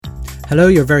Hello,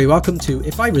 you're very welcome to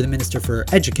If I Were the Minister for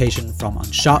Education from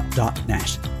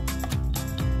Unsanitised.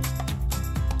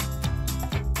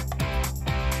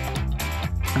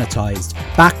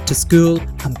 Unsanitised, Back to School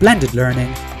and Blended Learning,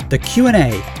 the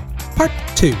Q&A, Part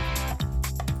 2.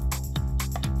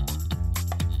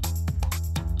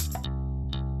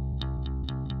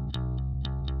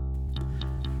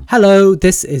 Hello,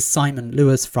 this is Simon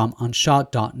Lewis from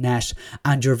Unsanitised,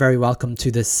 and you're very welcome to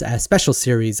this special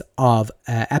series of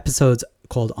episodes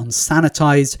called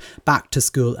Unsanitized, Back to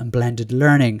School and Blended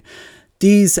Learning.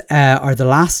 These are the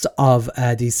last of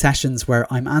these sessions where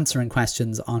I'm answering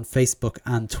questions on Facebook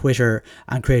and Twitter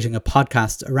and creating a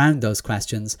podcast around those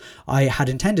questions. I had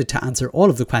intended to answer all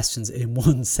of the questions in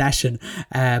one session,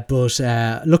 but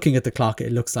looking at the clock,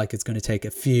 it looks like it's going to take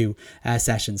a few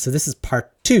sessions. So this is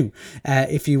part 2.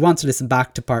 If you want to listen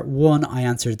back to part 1, I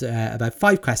answered about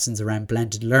 5 questions around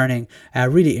blended learning,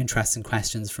 really interesting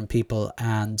questions from people.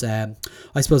 And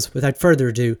I suppose without further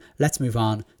ado, let's move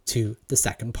on to the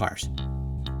second part.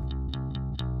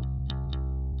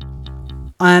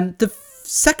 The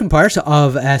second part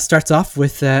of starts off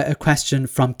with a question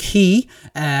from Key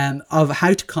of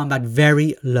how to combat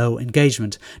very low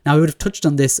engagement. Now, I would have touched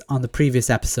on this on the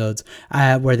previous episodes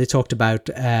where they talked about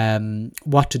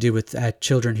what to do with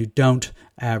children who don't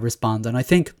respond, and I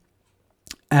think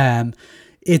I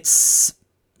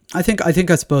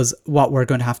suppose what we're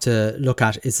going to have to look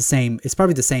at is the same. It's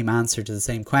probably the same answer to the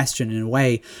same question in a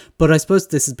way, but I suppose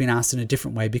this has been asked in a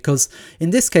different way, because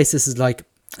in this case, this is like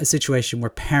a situation where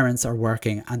parents are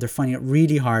working and they're finding it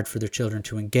really hard for their children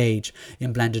to engage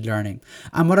in blended learning.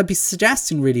 And what I'd be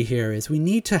suggesting really here is we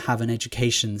need to have an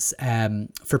education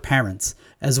for parents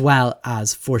as well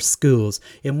as for schools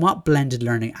in what blended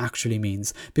learning actually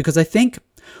means, because I think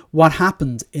what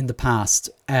happened in the past,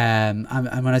 and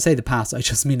when I say the past, I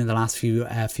just mean in the last few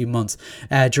months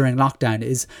during lockdown,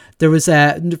 is there was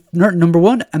number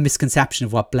one, a misconception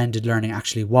of what blended learning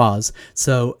actually was.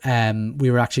 So we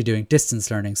were actually doing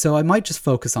distance learning. So I might just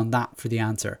focus on that for the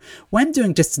answer. When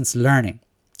doing distance learning,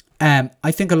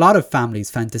 I think a lot of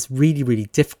families found this really, really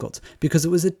difficult because it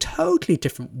was a totally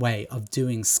different way of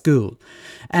doing school.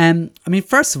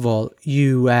 First of all,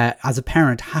 you as a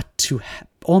parent had to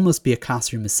almost be a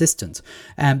classroom assistant,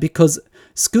 because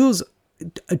schools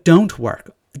don't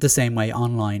work the same way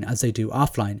online as they do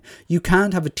offline. You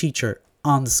can't have a teacher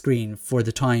on the screen for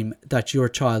the time that your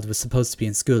child was supposed to be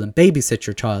in school and babysit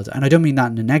your child. And I don't mean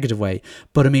that in a negative way,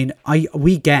 but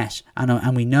we get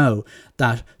and we know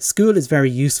that school is very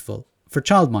useful for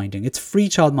childminding. It's free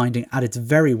childminding at its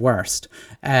very worst,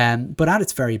 but at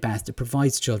its very best, it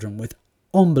provides children with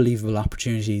unbelievable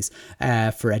opportunities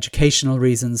for educational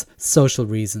reasons, social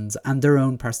reasons, and their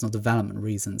own personal development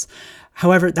reasons.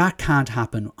 However, that can't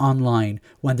happen online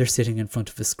when they're sitting in front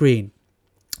of a screen.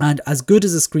 And as good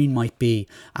as a screen might be,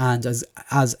 and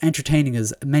as entertaining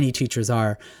as many teachers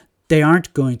are, they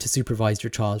aren't going to supervise your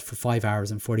child for 5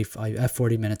 hours and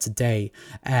 40 minutes a day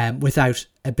without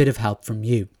a bit of help from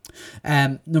you.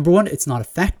 Number one, it's not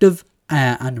effective,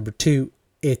 and number two,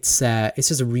 it's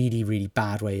just a really, really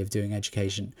bad way of doing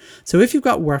education. So if you've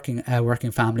got working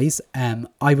families,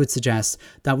 I would suggest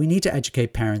that we need to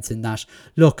educate parents in that,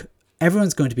 look,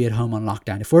 everyone's going to be at home on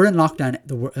lockdown. If we're in lockdown,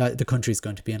 the country's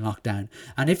going to be in lockdown.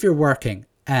 And if you're working,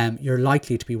 you're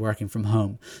likely to be working from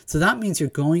home. So that means you're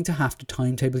going to have to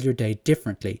timetable your day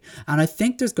differently. And I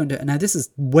think now this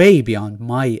is way beyond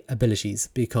my abilities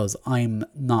because I'm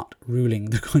not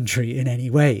ruling the country in any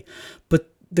way.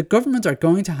 But the government are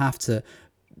going to have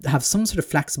some sort of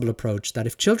flexible approach that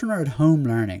if children are at home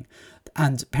learning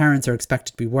and parents are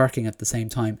expected to be working at the same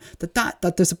time,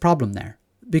 that there's a problem there,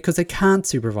 because they can't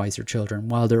supervise your children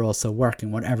while they're also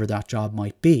working, whatever that job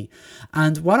might be.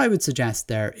 And what I would suggest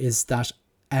there is that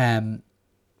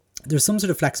there's some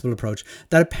sort of flexible approach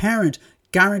that a parent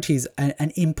guarantees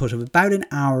an input of about an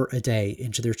hour a day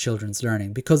into their children's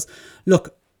learning. Because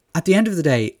look, at the end of the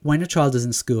day, when a child is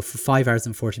in school for 5 hours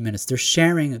and 40 minutes, they're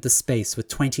sharing the space with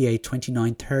 28,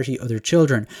 29, 30 other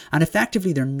children. And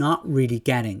effectively, they're not really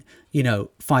getting,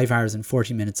 5 hours and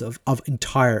 40 minutes of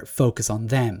entire focus on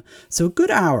them. So a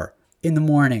good hour in the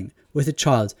morning with a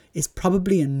child is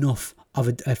probably enough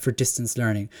for distance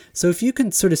learning. So if you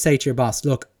can sort of say to your boss,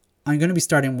 look, I'm going to be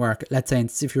starting work, let's say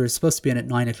if you're supposed to be in at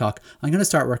 9 o'clock, I'm going to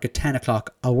start work at 10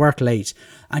 o'clock, I'll work late.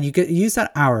 And you use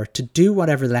that hour to do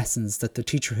whatever lessons that the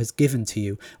teacher has given to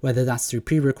you, whether that's through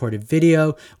pre-recorded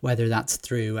video, whether that's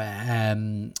through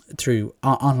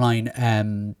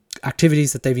online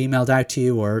activities that they've emailed out to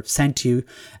you or sent to you,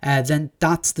 then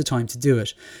that's the time to do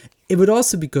it. It would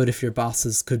also be good if your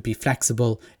bosses could be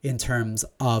flexible in terms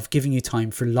of giving you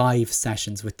time for live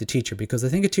sessions with the teacher, because I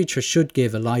think a teacher should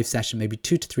give a live session maybe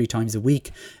 2 to 3 times a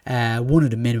week, one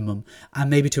at a minimum, and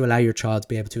maybe to allow your child to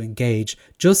be able to engage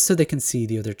just so they can see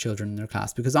the other children in their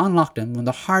class. Because on lockdown, one of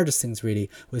the hardest things really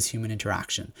was human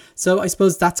interaction. So I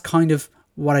suppose that's kind of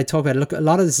what I talk about. Look, a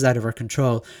lot of this is out of our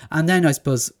control. And then I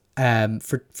suppose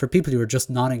for people who are just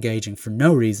not engaging for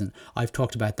no reason, I've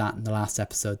talked about that in the last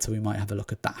episode, so we might have a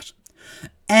look at that.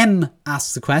 M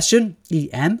asks a question,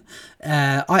 E-M.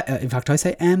 In fact, I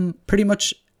say M pretty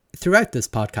much throughout this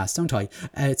podcast, don't I?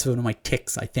 It's one of my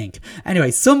tics, I think. Anyway,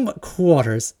 some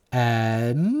quarters,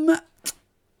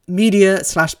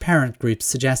 media/parent groups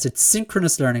suggested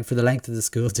synchronous learning for the length of the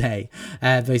school day.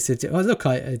 Basically, look,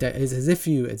 it's as if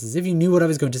you knew what I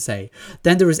was going to say.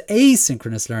 Then there was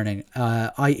asynchronous learning,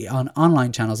 i.e. on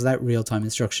online channels without real-time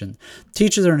instruction.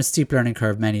 Teachers are on a steep learning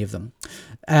curve, many of them.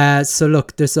 So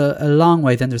look, there's a long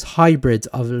way. Then there's hybrids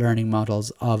of learning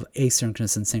models of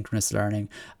asynchronous and synchronous learning,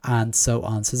 and so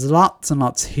on. So there's lots and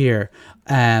lots here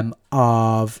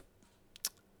of.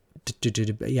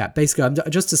 Yeah, basically,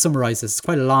 just to summarize this, it's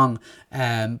quite a long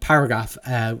paragraph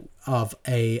of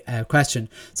a question.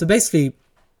 So basically,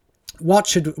 what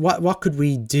could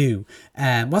we do?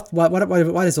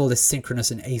 What is all this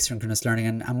synchronous and asynchronous learning,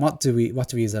 and what do we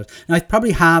use that? And I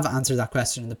probably have answered that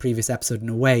question in the previous episode in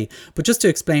a way, but just to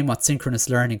explain what synchronous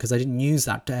learning, because I didn't use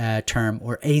that term,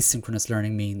 or asynchronous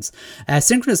learning means.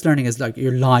 Synchronous learning is like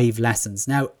your live lessons.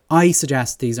 Now, I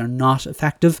suggest these are not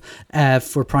effective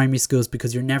for primary schools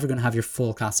because you're never going to have your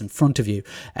full class in front of you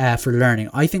for learning.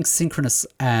 I think synchronous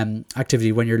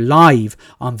activity, when you're live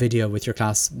on video with your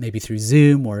class, maybe through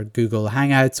Zoom or Google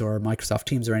Hangouts or Microsoft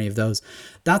Teams or any of those,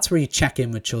 that's where you check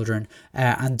in with children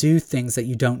and do things that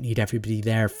you don't need everybody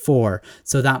there for.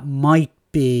 So that might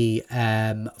be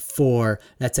for,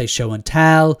 let's say, show and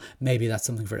tell. Maybe that's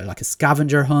something for like a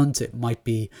scavenger hunt. It might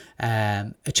be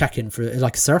a check-in for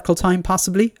like circle time,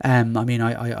 possibly. I mean,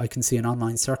 I can see an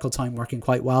online circle time working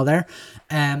quite well there,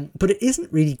 but it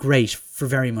isn't really great for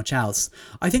very much else.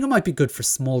 I think it might be good for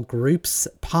small groups,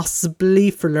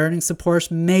 possibly for learning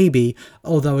support, maybe,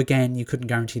 although again, you couldn't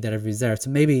guarantee that everybody's there. So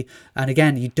maybe, and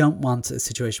again, you don't want a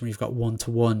situation where you've got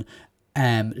one-to-one,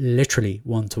 literally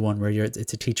one-to-one, where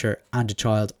it's a teacher and a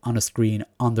child on a screen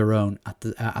on their own at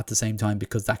the same time,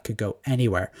 because that could go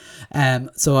anywhere.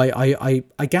 So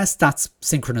I guess that's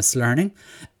synchronous learning.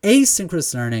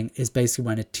 Asynchronous learning is basically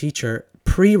when a teacher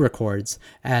pre-records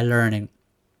learning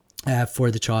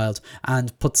for the child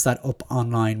and puts that up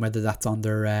online, whether that's on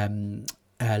their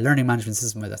learning management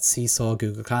system, whether that's Seesaw,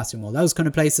 Google Classroom, all those kind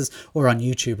of places, or on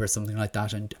YouTube or something like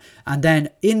that, and then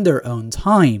in their own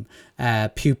time,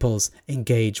 pupils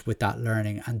engage with that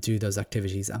learning and do those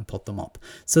activities and put them up.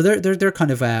 So they're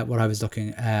kind of what I was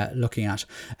looking at.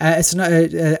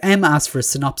 M asked for a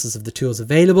synopsis of the tools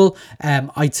available.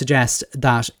 I'd suggest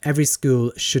that every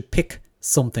school should pick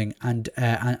something and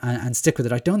stick with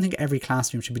it. I don't think every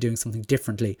classroom should be doing something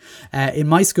differently. In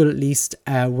my school, at least,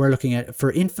 we're looking at,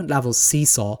 for infant level,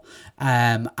 Seesaw,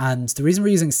 and the reason we're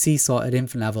using Seesaw at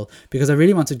infant level, because I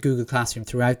really wanted Google Classroom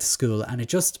throughout the school, and it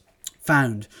just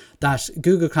found that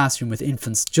Google Classroom with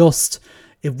infants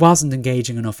it wasn't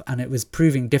engaging enough, and it was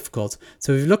proving difficult.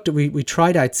 So we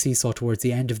tried out Seesaw towards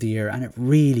the end of the year, and it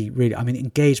really, I mean,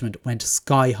 engagement went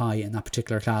sky high in that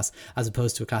particular class, as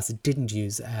opposed to a class that didn't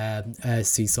use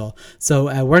Seesaw. So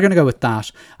we're going to go with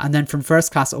that. And then from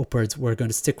first class upwards, we're going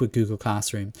to stick with Google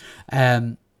Classroom.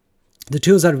 The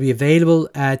tools that will be available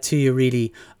to you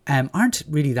really aren't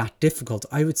really that difficult.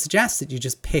 I would suggest that you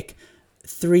just pick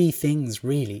 3 things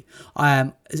really.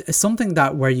 Something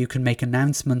that where you can make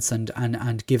announcements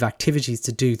and give activities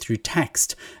to do through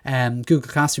text. Google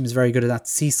Classroom is very good at that.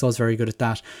 Seesaw is very good at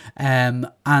that. And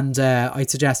I'd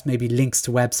suggest maybe links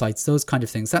to websites, those kind of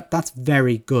things. That's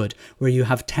very good, where you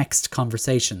have text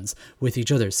conversations with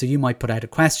each other. So you might put out a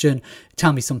question,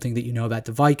 tell me something that you know about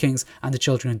the Vikings, and the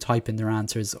children can type in their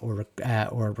answers or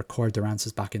record their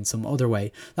answers back in some other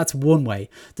way. That's one way.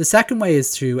 The second way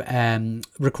is through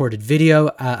recorded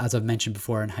video, as I've mentioned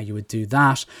before, and how you would do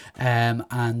that.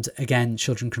 And again,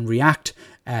 children can react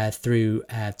through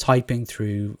typing,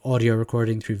 through audio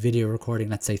recording, through video recording,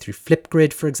 let's say through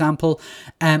Flipgrid, for example.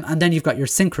 And then you've got your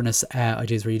synchronous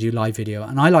ideas where you do live video.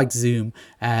 And I like Zoom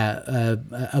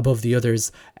above the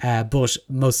others, but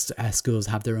most schools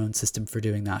have their own system for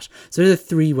doing that. So they're the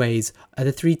 3 ways,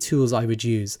 the 3 tools I would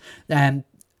use. Again,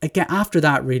 after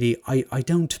that, really,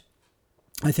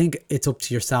 I think it's up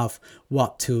to yourself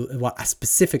what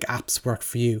specific apps work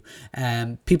for you.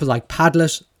 People like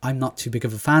Padlet I'm not too big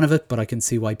of a fan of it, but I can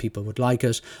see why people would like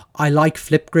it. I like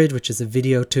Flipgrid, which is a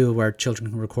video tool where children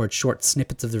can record short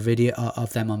snippets of their video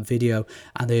of them on video,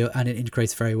 and it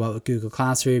integrates very well with Google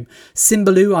Classroom.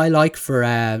 Symbaloo I like for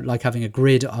like having a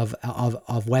grid of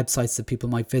websites that people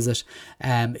might visit.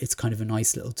 It's kind of a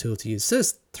nice little tool to use. So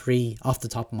there's 3 off the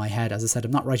top of my head. As I said,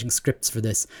 I'm not writing scripts for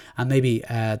this, and maybe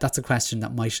that's a question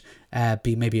that might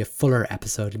be maybe a fuller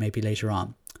episode maybe later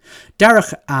on. Derek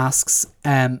asks,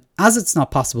 as it's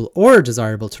not possible or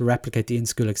desirable to replicate the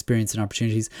in-school experience and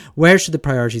opportunities, where should the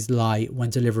priorities lie when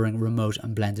delivering remote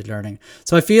and blended learning?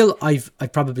 So I feel I've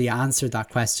probably answered that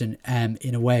question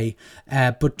in a way,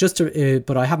 but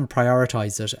but I haven't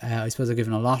prioritized it. I suppose I've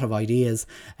given a lot of ideas.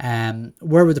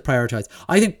 Where would the prioritize?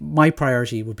 I think my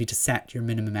priority would be to set your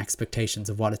minimum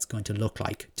expectations of what it's going to look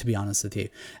like, to be honest with you.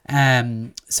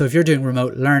 So if you're doing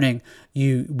remote learning,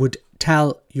 you would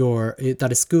tell that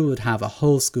a school would have a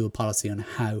whole school policy on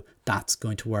how that's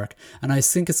going to work, and I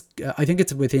think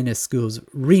it's within a school's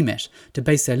remit to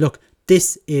basically say, look,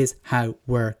 this is how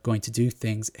we're going to do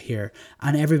things here,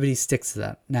 and everybody sticks to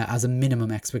that now as a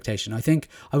minimum expectation. I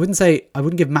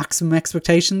wouldn't give maximum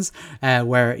expectations,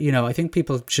 where I think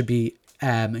people should be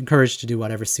encouraged to do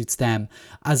whatever suits them,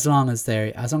 as long as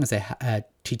they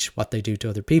teach what they do to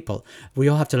other people. We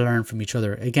all have to learn from each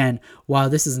other. Again, while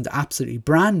this isn't absolutely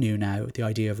brand new now, the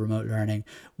idea of remote learning,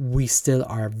 we still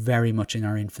are very much in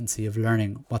our infancy of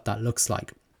learning what that looks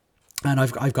like. And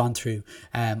I've gone through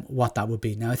what that would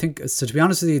be. Now, I think, so to be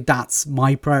honest with you, that's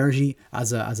my priority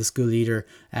as a school leader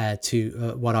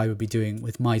to what I would be doing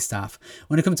with my staff.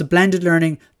 When it comes to blended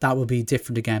learning, that will be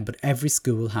different again, but every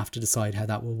school will have to decide how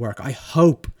that will work. I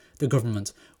hope the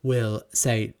government will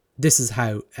say, this is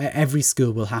how every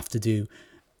school will have to do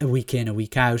a week in, a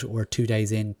week out, or 2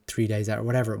 days in, 3 days out, or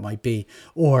whatever it might be.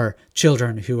 Or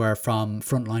children who are from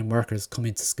frontline workers come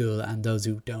into school, and those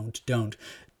who don't.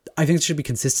 I think there should be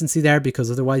consistency there,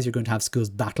 because otherwise you're going to have schools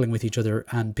battling with each other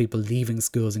and people leaving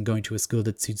schools and going to a school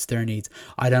that suits their needs.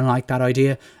 I don't like that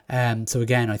idea. So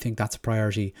again, I think that's a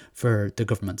priority for the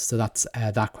government. So that's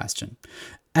that question.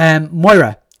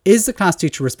 Moira, is the class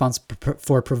teacher responsible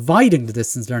for providing the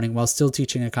distance learning while still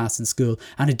teaching a class in school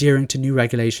and adhering to new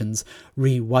regulations,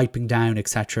 wiping down,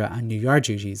 etc., and new yard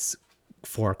duties?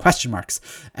 For question marks.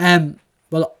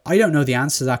 Well, I don't know the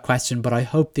answer to that question, but I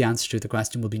hope the answer to the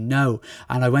question will be no.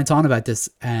 And I went on about this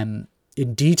in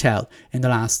detail in the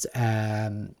last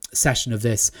session of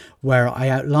this, where I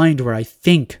outlined where I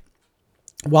think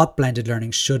what blended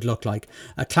learning should look like.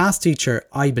 A class teacher,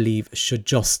 I believe, should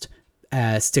just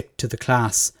stick to the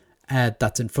class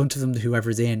that's in front of them,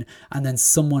 whoever's in, and then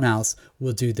someone else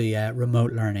will do the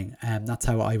remote learning. That's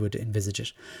how I would envisage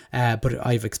it. But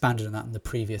I've expanded on that in the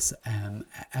previous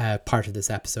part of this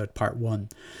episode, part 1.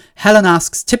 Helen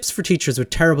asks, tips for teachers with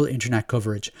terrible internet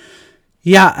coverage.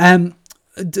 Yeah,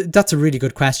 that's a really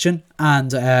good question.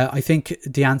 And I think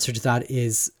the answer to that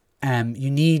is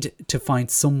you need to find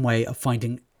some way of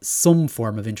finding some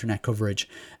form of internet coverage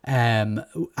in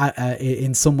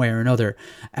some way or another.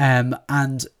 And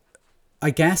I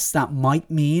guess that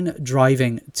might mean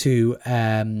driving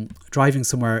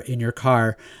somewhere in your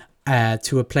car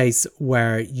to a place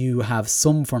where you have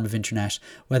some form of internet,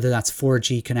 whether that's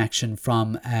 4G connection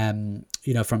from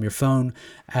from your phone,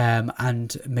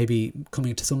 and maybe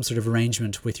coming to some sort of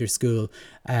arrangement with your school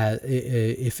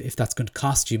if that's going to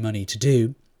cost you money to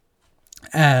do.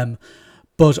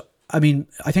 But I mean,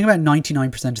 I think about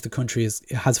 99% of the country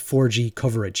has 4G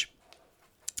coverage,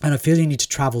 and I feel you need to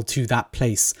travel to that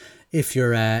place if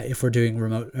we're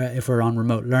on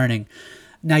remote learning.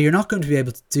 Now, you're not going to be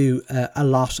able to do a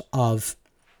lot of,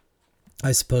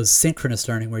 I suppose, synchronous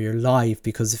learning where you're live,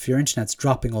 because if your internet's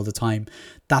dropping all the time,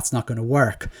 that's not going to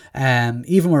work.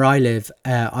 Even where I live,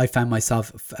 I found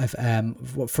myself,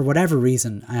 for whatever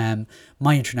reason,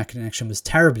 my internet connection was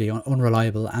terribly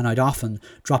unreliable, and I'd often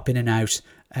drop in and out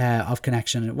of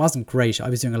connection. It wasn't great. I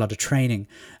was doing a lot of training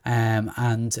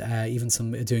and even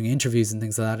some doing interviews and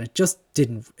things like that. It just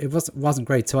wasn't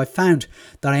great. So I found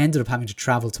that I ended up having to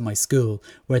travel to my school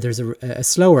where there's a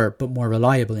slower but more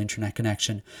reliable internet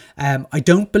connection. I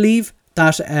don't believe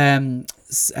that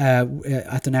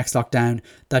at the next lockdown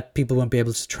that people won't be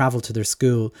able to travel to their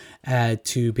school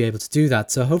to be able to do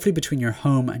that. So hopefully between your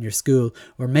home and your school,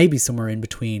 or maybe somewhere in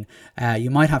between,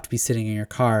 you might have to be sitting in your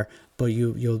car, but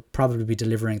you'll probably be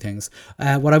delivering things.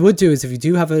 What I would do is, if you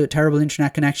do have a terrible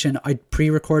internet connection, I'd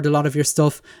pre-record a lot of your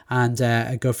stuff and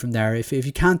go from there. If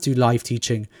you can't do live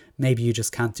teaching, maybe you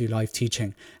just can't do live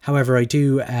teaching. However, I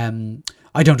don't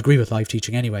agree with live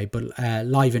teaching anyway, but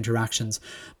live interactions.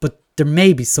 But there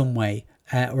may be some way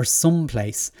or some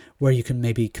place where you can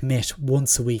maybe commit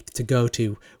once a week to go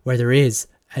to, where there is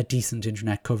a decent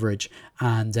internet coverage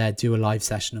and do a live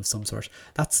session of some sort.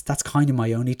 That's kind of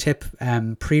my only tip.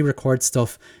 Pre-record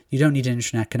stuff. You don't need an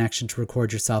internet connection to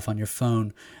record yourself on your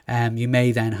phone. You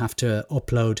may then have to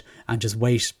upload and just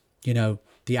wait,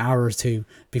 the hour or two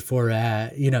before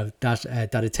that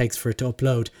it takes for it to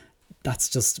upload. That's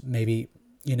just maybe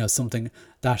something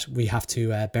that we have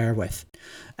to bear with.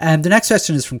 The next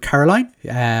question is from Caroline.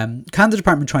 Can the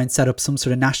department try and set up some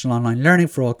sort of national online learning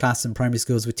for all classes in primary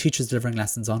schools with teachers delivering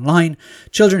lessons online?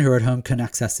 Children who are at home can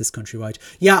access this countrywide.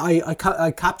 Yeah, I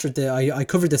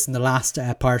covered this in the last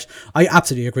part. I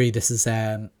absolutely agree. This is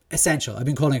essential. I've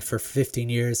been calling it for 15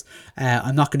 years.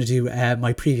 I'm not going to do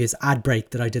my previous ad break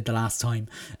that I did the last time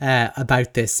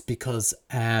about this because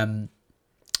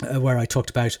where I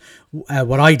talked about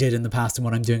what I did in the past and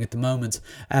what I'm doing at the moment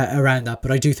around that.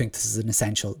 But I do think this is an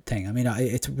essential thing. I mean,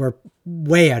 we're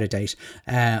way out of date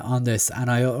on this, and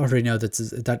I already know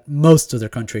that most other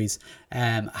countries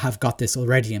have got this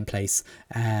already in place.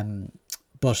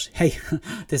 But hey,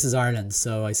 this is Ireland,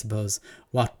 so I suppose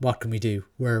what can we do?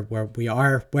 Where we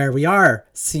are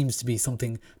seems to be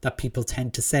something that people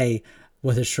tend to say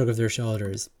with a shrug of their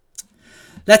shoulders.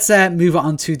 Let's move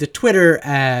on to the Twitter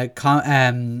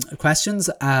questions.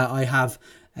 I have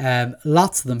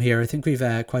lots of them here. I think we've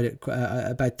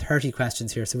about 30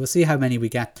 questions here, so we'll see how many we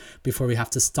get before we have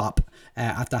to stop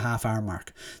at the half-hour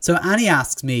mark. So Annie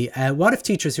asks me, what if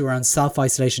teachers who are on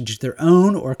self-isolation due to their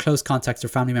own or close contacts or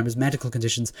family members' medical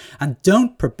conditions and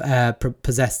don't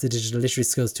possess the digital literacy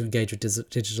skills to engage with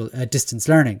digital distance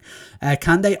learning?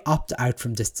 Can they opt out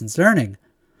from distance learning?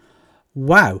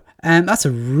 Wow, that's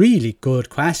a really good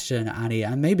question, Annie,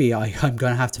 and maybe I'm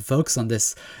going to have to focus on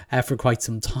this for quite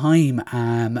some time.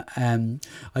 I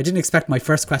didn't expect my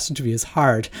first question to be as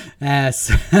hard.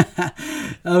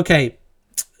 Okay,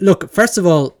 look, first of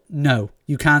all, no,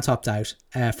 you can't opt out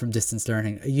from distance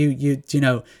learning.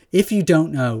 If you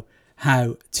don't know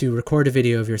how to record a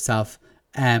video of yourself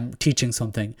teaching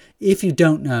something, if you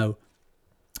don't know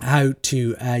how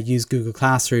to use Google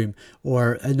Classroom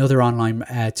or another online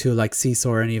tool like Seesaw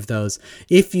or any of those,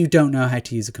 if you don't know how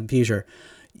to use a computer,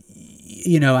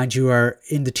 and you are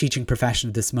in the teaching profession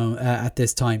at this moment, at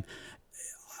this time,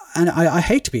 and I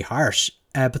hate to be harsh,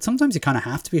 but sometimes you kind of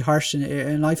have to be harsh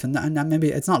in life, and maybe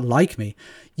it's not like me.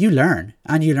 You learn,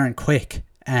 and you learn quick.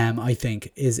 I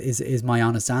think is my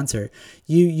honest answer.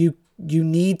 You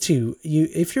need to,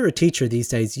 if you're a teacher these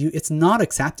days, it's not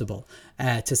acceptable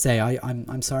to say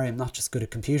I'm sorry, I'm not just good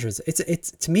at computers.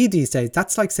 It's to me these days,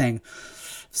 that's like saying,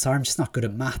 sorry, I'm just not good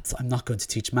at maths, I'm not going to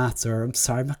teach maths, or I'm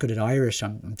sorry, I'm not good at Irish,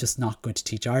 I'm just not going to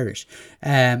teach Irish.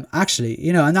 Actually, do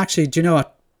you know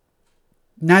what?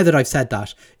 Now that I've said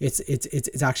that,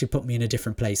 it's actually put me in a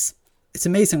different place. It's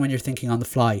amazing when you're thinking on the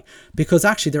fly, because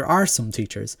actually there are some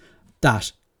teachers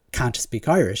that can't speak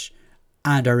Irish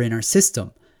and are in our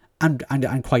system. And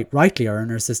quite rightly are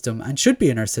in our system and should be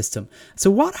in our system.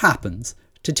 So what happens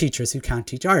to teachers who can't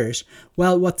teach Irish?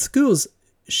 Well, what schools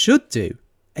should do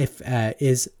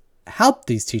is help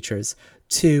these teachers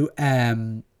to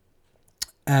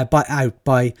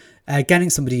by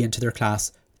getting somebody into their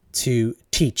class to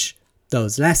teach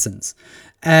those lessons.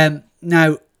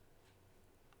 Now,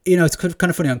 it's kind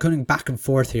of funny. I'm coming back and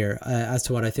forth here as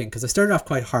to what I think, because I started off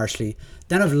quite harshly.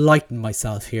 Then I've lightened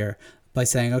myself here by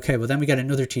saying, okay, well then we get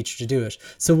another teacher to do it.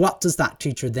 So what does that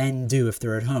teacher then do if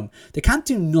they're at home? They can't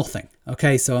do nothing.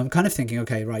 Okay, so I'm kind of thinking,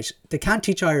 okay, right, they can't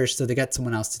teach Irish, so they get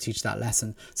someone else to teach that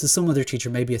lesson. So some other teacher,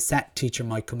 maybe a set teacher,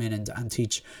 might come in and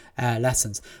teach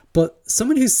lessons. But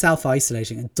someone who's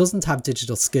self-isolating and doesn't have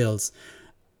digital skills,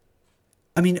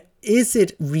 I mean, is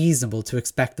it reasonable to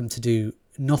expect them to do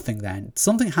nothing then?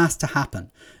 Something has to happen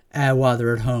while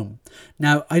they're at home.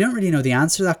 Now, I don't really know the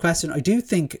answer to that question. I do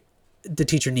think the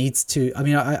teacher needs to, I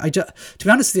mean, to be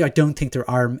honest with you, I don't think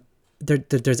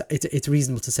it's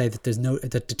reasonable to say that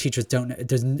that the teachers don't,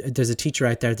 there's a teacher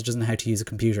out there that doesn't know how to use a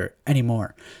computer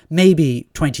anymore. Maybe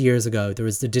 20 years ago, there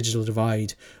was the digital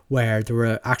divide where there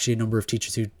were actually a number of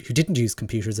teachers who didn't use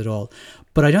computers at all.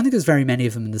 But I don't think there's very many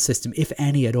of them in the system, if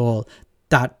any at all,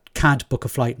 that can't book a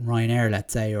flight in Ryanair,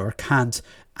 let's say, or can't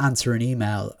answer an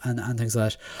email and things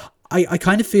like that. I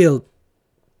kind of feel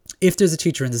if there's a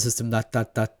teacher in the system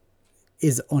that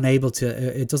is unable to,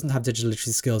 it doesn't have digital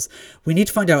literacy skills, we need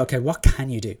to find out, okay, what can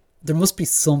you do? There must be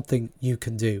something you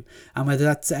can do, and whether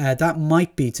that's that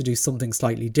might be to do something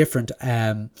slightly different.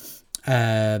 I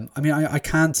mean, I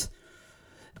can't.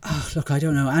 Oh, look, I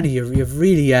don't know, Annie. You've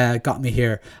really got me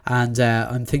here, and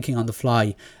I'm thinking on the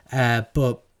fly.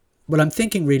 But what I'm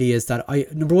thinking really is that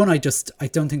number one, I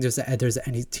don't think there's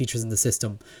any teachers in the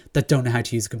system that don't know how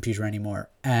to use a computer anymore.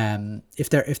 If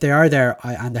they are there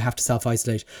and they have to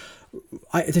self-isolate,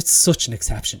 it's such an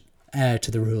exception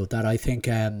to the rule that I think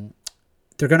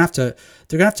they're gonna have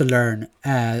to learn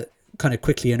kind of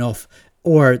quickly enough,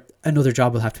 or another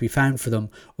job will have to be found for them,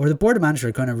 or the board of managers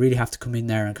are going to really have to come in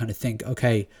there and kind of think,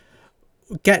 okay,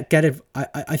 get it.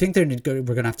 I think we're going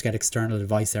to have to get external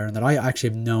advice there, and that I actually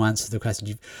have no answer to the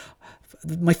question.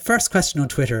 My first question on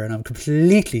Twitter, and I'm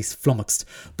completely flummoxed,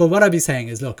 but what I'd be saying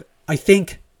is, look, I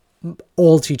think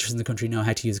all teachers in the country know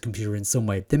how to use a computer in some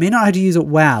way. They may not know how to use it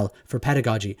well for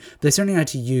pedagogy, but they certainly know how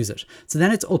to use it. So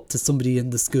then it's up to somebody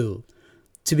in the school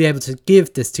to be able to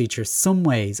give this teacher some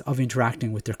ways of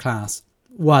interacting with their class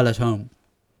while at home.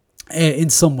 In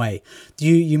some way,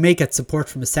 you may get support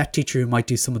from a set teacher who might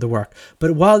do some of the work,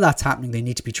 but while that's happening, they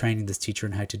need to be training this teacher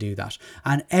on how to do that.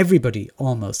 And everybody,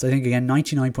 almost, I think again,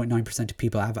 99.9% of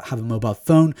people have a mobile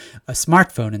phone, a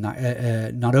smartphone, in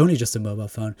that not only just a mobile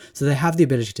phone, so they have the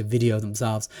ability to video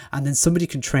themselves, and then somebody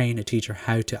can train a teacher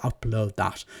how to upload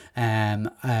that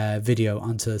video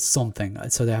onto something.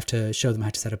 So they have to show them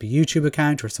how to set up a YouTube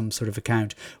account or some sort of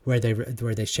account where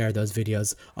they share those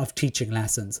videos of teaching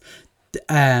lessons.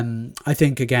 I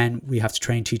think again we have to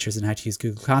train teachers in how to use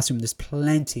Google Classroom. There's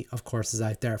plenty of courses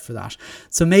out there for that.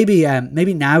 So maybe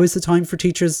now is the time for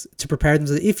teachers to prepare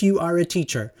themselves. If you are a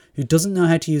teacher who doesn't know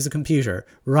how to use a computer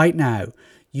right now,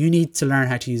 you need to learn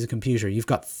how to use a computer. You've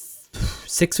got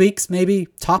 6 weeks maybe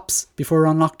tops before we're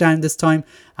on lockdown this time,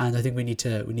 and I think we need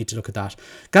to look at that.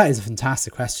 That is a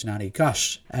fantastic question, Annie.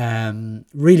 Gosh,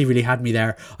 really had me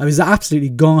there. I was absolutely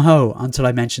gung-ho until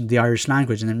I mentioned the Irish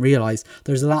language, and then realised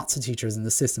there's lots of teachers in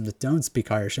the system that don't speak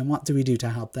Irish, and what do we do to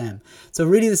help them? So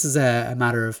really this is a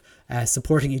matter of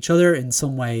supporting each other in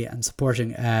some way, and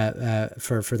supporting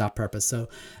for that purpose. So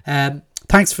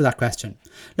thanks for that question.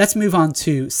 Let's move on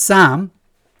to Sam.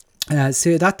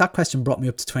 So that question brought me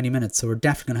up to 20 minutes, so we're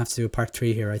definitely going to have to do a part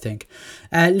 3 here, I think.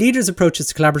 Leaders' approaches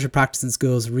to collaborative practice in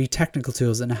schools, read technical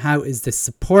tools, and how is this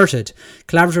supported?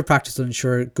 Collaborative practice will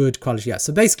ensure good quality. Yeah,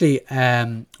 so basically,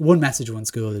 one message, one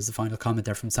school is the final comment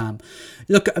there from Sam.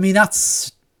 Look, I mean,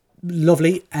 that's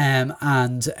lovely, and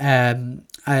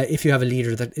if you have a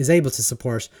leader that is able to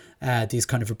support these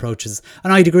kind of approaches,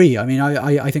 and I'd agree. I mean,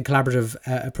 I think collaborative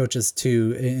approaches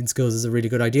in schools is a really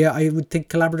good idea. I would think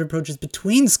collaborative approaches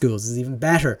between schools is even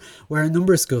better, where a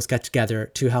number of schools get together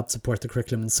to help support the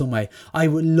curriculum in some way. I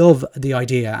would love the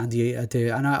idea,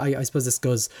 and I suppose this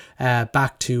goes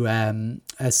back to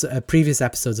previous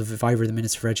episodes of If I Were the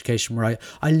Minister for Education, where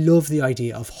I love the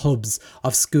idea of hubs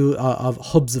of schools,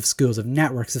 of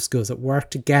networks of schools that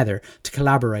work together to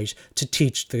collaborate, to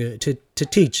teach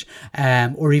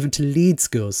or even to lead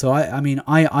schools. So I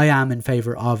am in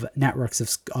favour of networks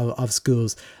of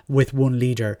schools with one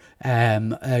leader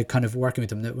kind of working with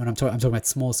them. When I'm talking about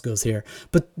small schools here,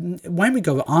 but when we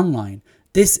go online,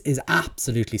 this is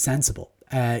absolutely sensible.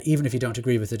 Even if you don't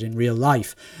agree with it in real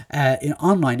life,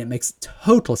 online it makes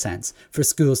total sense for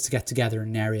schools to get together in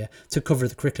an area to cover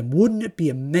the curriculum. Wouldn't it be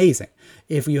amazing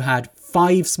if you had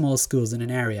 5 small schools in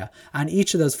an area, and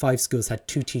each of those 5 schools had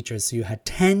 2 teachers, so you had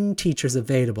 10 teachers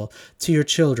available to your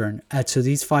children, to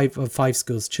these 5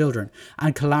 schools' children,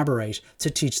 and collaborate to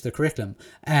teach the curriculum?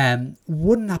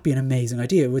 Wouldn't that be an amazing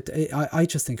idea? I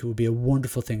just think it would be a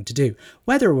wonderful thing to do.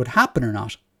 Whether it would happen or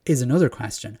not is another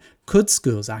question. Could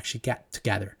schools actually get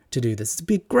together to do this? It'd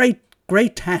be a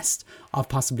great test of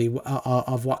possibly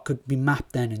of what could be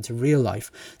mapped then into real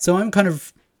life. So I'm going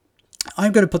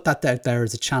to put that out there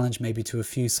as a challenge, maybe to a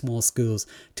few small schools,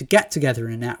 to get together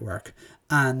in a network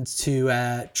and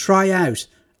to try out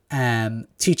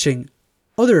teaching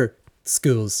other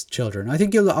schools' children. I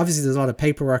think obviously there's a lot of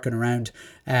paperwork around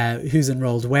who's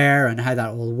enrolled where and how that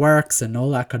all works and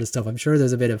all that kind of stuff. I'm sure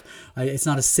there's a bit of it's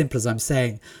not as simple as I'm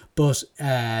saying, but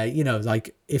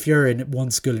like if you're in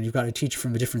one school and you've got a teacher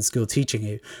from a different school teaching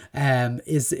you,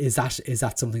 is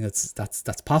that something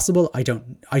that's possible? I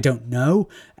don't know.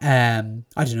 I don't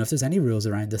know if there's any rules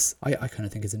around this. I kind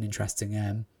of think it's an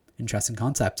interesting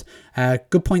concept.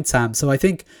 Good point, Sam. So I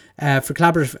think for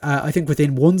collaborative, I think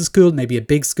within one school, maybe a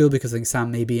big school, because I think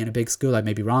Sam may be in a big school, I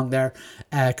may be wrong there.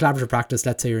 Collaborative practice,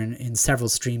 let's say you're in several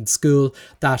streamed school,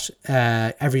 that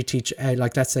every teacher,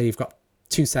 like let's say you've got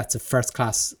 2 sets of first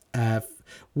class,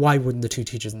 why wouldn't the 2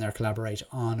 teachers in there collaborate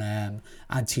on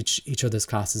and teach each other's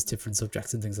classes different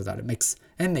subjects and things like that? It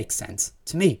makes sense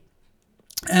to me.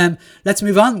 Let's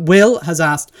move on. Will has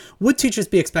asked, would teachers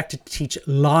be expected to teach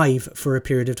live for a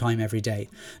period of time every day?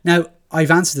 Now, I've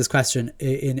answered this question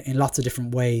in lots of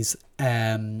different ways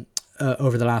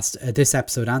over the last this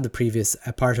episode and the previous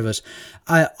part of it,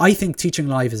 I think teaching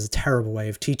live is a terrible way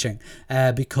of teaching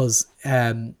because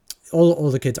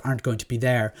all the kids aren't going to be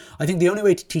there. I think the only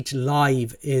way to teach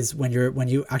live is when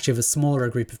you actually have a smaller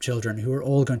group of children who are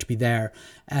all going to be there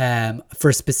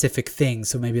for specific things.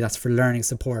 So maybe that's for learning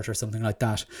support or something like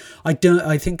that.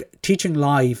 I think teaching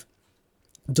live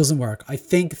doesn't work. I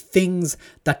think things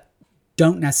that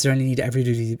don't necessarily need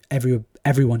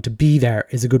everyone to be there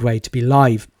is a good way to be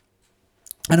live.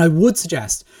 And I would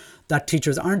suggest that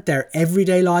teachers aren't there every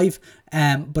day live,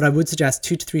 but I would suggest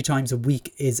 2 to 3 times a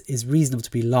week is reasonable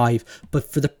to be live, but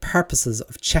for the purposes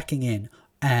of checking in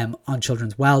on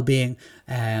children's well-being,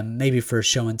 maybe for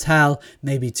show and tell,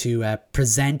 maybe to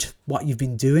present what you've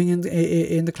been doing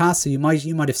in the class. So you might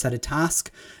have set a task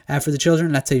for the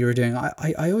children. Let's say you were doing,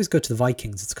 I always go to the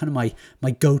Vikings. It's kind of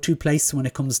my go-to place when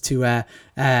it comes to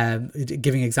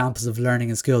giving examples of learning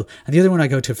in school. And the other one I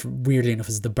go to, weirdly enough,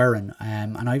 is the Burren,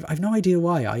 and I've no idea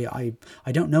why.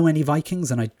 I don't know any Vikings,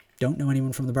 and I don't know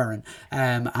anyone from the Burren,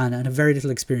 and have very little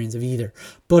experience of either.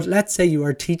 But let's say you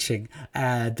are teaching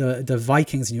the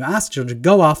Vikings, and you ask children to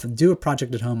go off and do a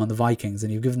project at home on the Vikings,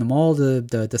 and you've given them all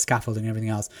the scaffolding and everything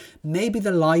else. Maybe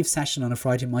the live session on a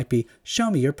Friday might be, show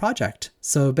me your project.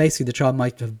 So basically the child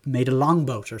might have made a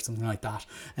longboat or something like that,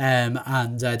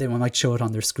 and they might show it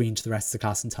on their screen to the rest of the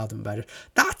class and tell them about it.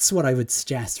 That's what I would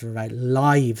suggest for about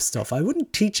live stuff. I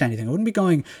wouldn't teach anything. I wouldn't be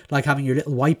going like having your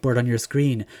little whiteboard on your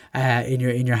screen in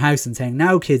your house and saying,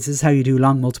 now kids, this is how you do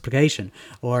long multiplication,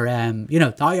 or I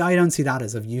don't see that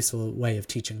as a useful way of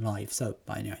teaching live. So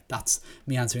anyway, that's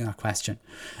me answering that question.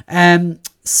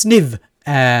 Sniv,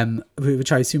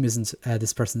 which I assume isn't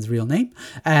this person's real name,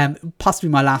 possibly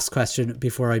my last question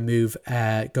before I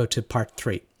go to part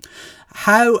 3.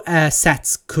 How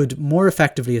sets could more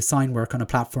effectively assign work on a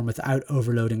platform without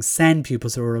overloading SEND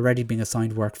pupils who are already being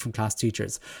assigned work from class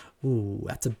teachers? Ooh,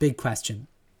 that's a big question.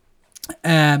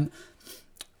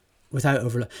 Without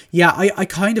overload. Yeah, I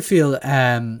kind of feel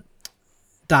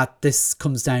that this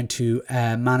comes down to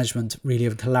management, really,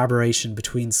 of collaboration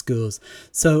between schools.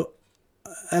 So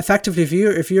effectively,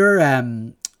 if you're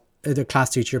the class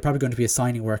teacher, you're probably going to be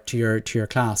assigning work to your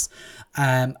class,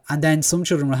 and then some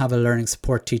children will have a learning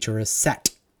support teacher, or a SET,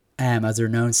 as they're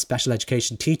known, special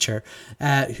education teacher,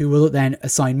 who will then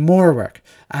assign more work,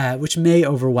 which may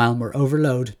overwhelm or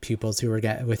overload pupils who are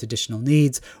with additional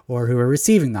needs or who are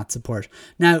receiving that support.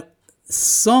 Now,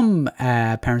 some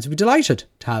parents would be delighted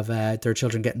to have their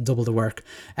children getting double the work,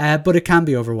 but it can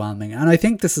be overwhelming. And I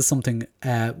think this is something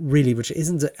really which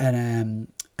isn't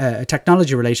a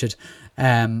technology related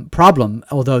problem,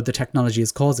 although the technology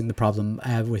is causing the problem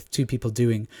with 2 people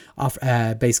doing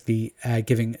basically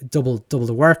giving double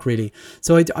the work, really.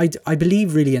 So I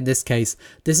believe really in this case,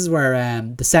 this is where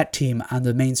the SET team and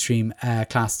the mainstream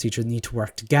class teachers need to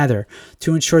work together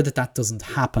to ensure that doesn't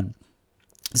happen.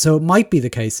 So it might be the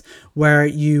case where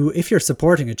if you're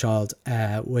supporting a child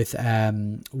with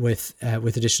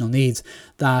additional needs,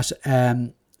 that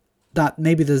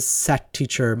maybe the SET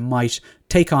teacher might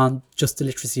take on just the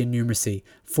literacy and numeracy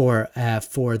for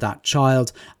that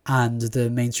child, and the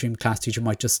mainstream class teacher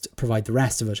might just provide the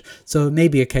rest of it. So it may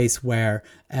be a case where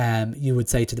you would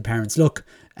say to the parents, look,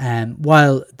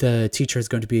 while the teacher is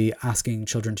going to be asking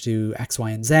children to do X, Y,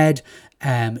 and Z,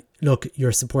 look,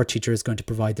 your support teacher is going to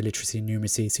provide the literacy and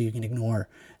numeracy, so you can ignore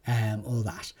all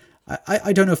that.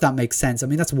 I don't know if that makes sense. I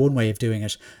mean, that's one way of doing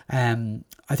it.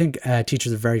 I think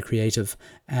teachers are very creative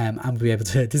and will be able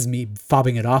to. This is me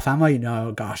fobbing it off, am I?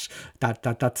 No, gosh,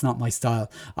 that's not my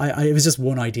style. It was just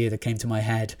one idea that came to my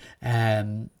head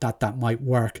that might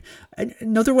work.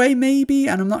 Another way, maybe,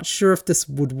 and I'm not sure if this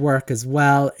would work as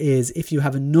well, is if you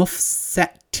have enough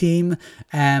SET team,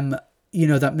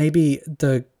 that maybe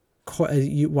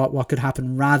what could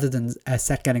happen, rather than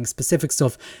SET getting specific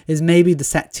stuff, is maybe the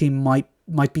SET team might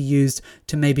be used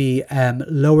to maybe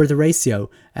lower the ratio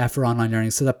for online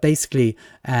learning, so that basically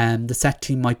the SET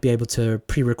team might be able to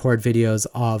pre-record videos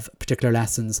of particular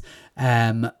lessons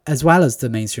as well as the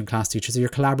mainstream class teacher. So you're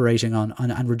collaborating on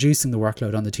and reducing the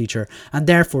workload on the teacher, and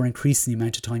therefore increasing the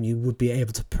amount of time you would be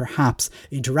able to perhaps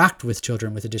interact with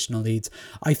children with additional needs.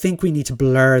 I think we need to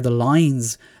blur the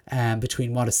lines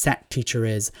between what a SET teacher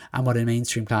is and what a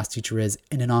mainstream class teacher is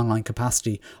in an online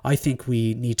capacity. I think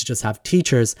we need to just have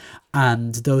teachers,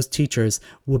 and those teachers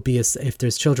would be, if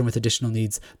there's children with additional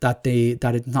needs, that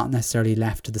it's not necessarily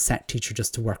left to the SET teacher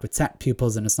just to work with SET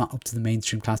pupils, and it's not up to the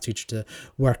mainstream class teacher to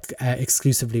work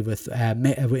exclusively with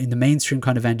in the mainstream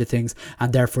kind of end of things,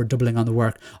 and therefore doubling on the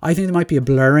work. I think there might be a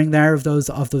blurring there of those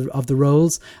of the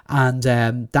roles, and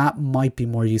that might be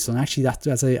more useful. And actually, that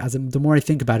the more I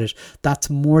think about it, that's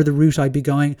more the route I'd be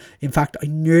going. In fact, I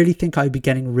nearly think I'd be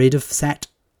getting rid of set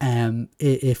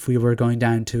if we were going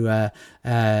down to a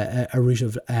route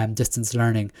of distance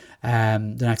learning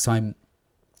the next time.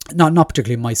 Not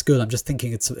particularly in my school. I'm just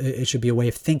thinking it should be a way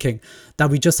of thinking that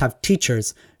we just have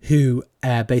teachers who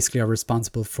basically are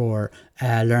responsible for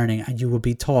learning, and you will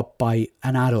be taught by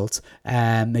an adult,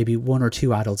 maybe one or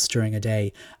two adults during a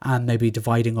day, and maybe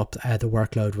dividing up the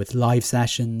workload with live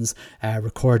sessions,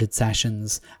 recorded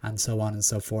sessions, and so on and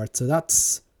so forth. So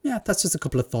that's just a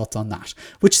couple of thoughts on that,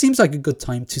 which seems like a good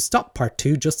time to stop part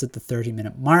 2 just at the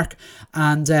 30-minute mark.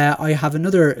 And I have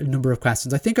another number of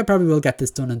questions. I think I probably will get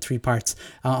this done in 3 parts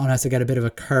unless I get a bit of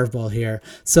a curveball here.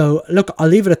 So look, I'll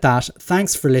leave it at that.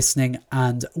 Thanks for listening,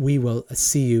 and we will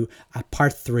see you at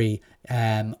part 3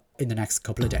 in the next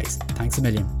couple of days. Thanks a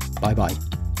million. Bye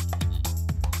bye.